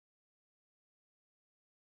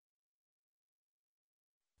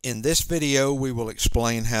In this video, we will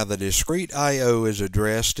explain how the discrete I/O is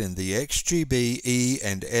addressed in the XGB E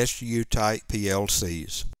and SU type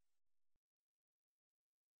PLCs.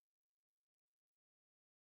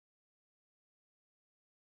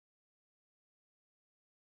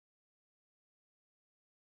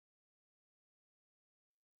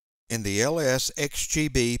 In the LS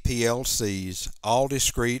XGB PLCs, all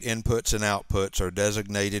discrete inputs and outputs are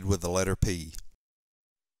designated with the letter P.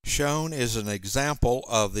 Shown is an example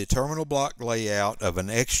of the terminal block layout of an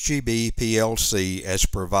XGB PLC as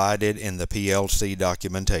provided in the PLC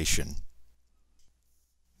documentation.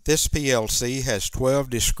 This PLC has 12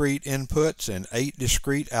 discrete inputs and 8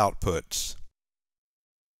 discrete outputs.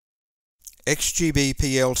 XGB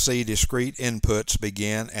PLC discrete inputs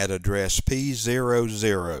begin at address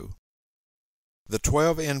P00. The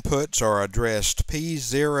 12 inputs are addressed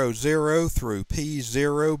P00 through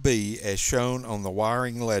P0B as shown on the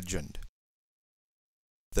wiring legend.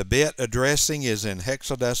 The bit addressing is in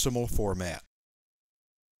hexadecimal format.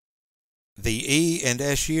 The E and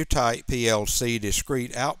SU type PLC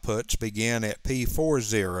discrete outputs begin at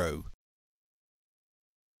P40.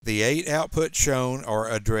 The 8 outputs shown are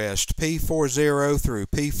addressed P40 through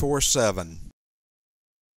P47.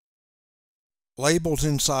 Labels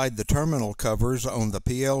inside the terminal covers on the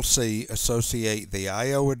PLC associate the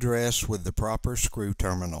I/O address with the proper screw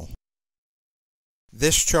terminal.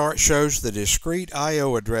 This chart shows the discrete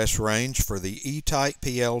I/O address range for the E-type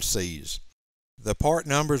PLCs. The part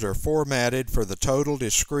numbers are formatted for the total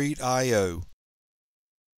discrete I/O.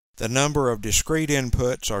 The number of discrete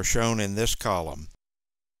inputs are shown in this column.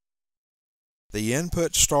 The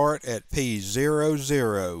inputs start at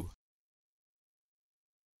P00.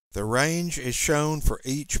 The range is shown for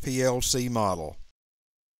each PLC model.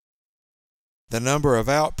 The number of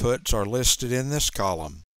outputs are listed in this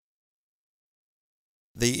column.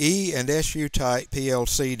 The E and SU type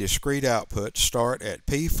PLC discrete outputs start at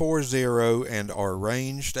P40 and are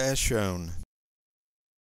ranged as shown.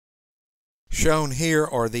 Shown here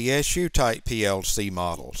are the SU type PLC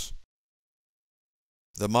models.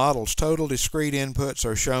 The model's total discrete inputs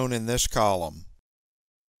are shown in this column.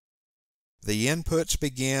 The inputs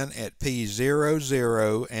begin at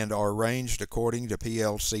P00 and are ranged according to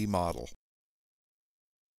PLC model.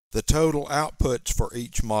 The total outputs for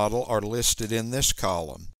each model are listed in this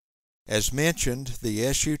column. As mentioned, the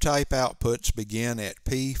SU type outputs begin at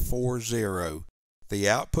P40. The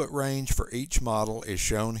output range for each model is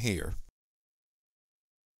shown here.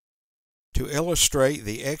 To illustrate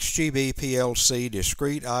the XGB PLC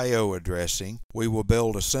discrete I/O addressing, we will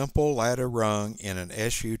build a simple ladder rung in an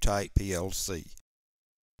SU type PLC.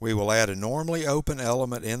 We will add a normally open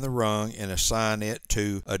element in the rung and assign it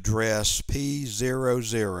to address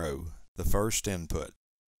P00, the first input.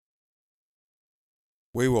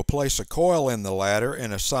 We will place a coil in the ladder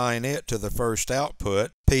and assign it to the first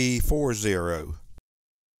output, P40.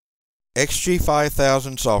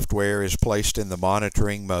 XG5000 software is placed in the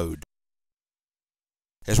monitoring mode.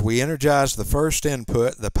 As we energize the first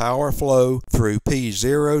input, the power flow through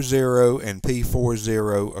P00 and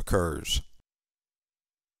P40 occurs.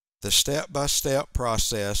 The step-by-step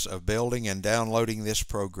process of building and downloading this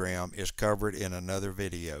program is covered in another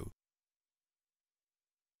video.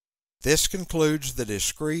 This concludes the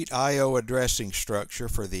discrete I/O addressing structure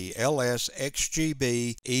for the LS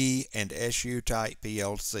XGB E and SU type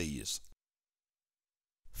PLCs.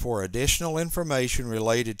 For additional information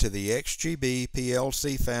related to the XGB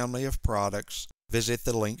PLC family of products, visit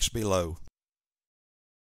the links below.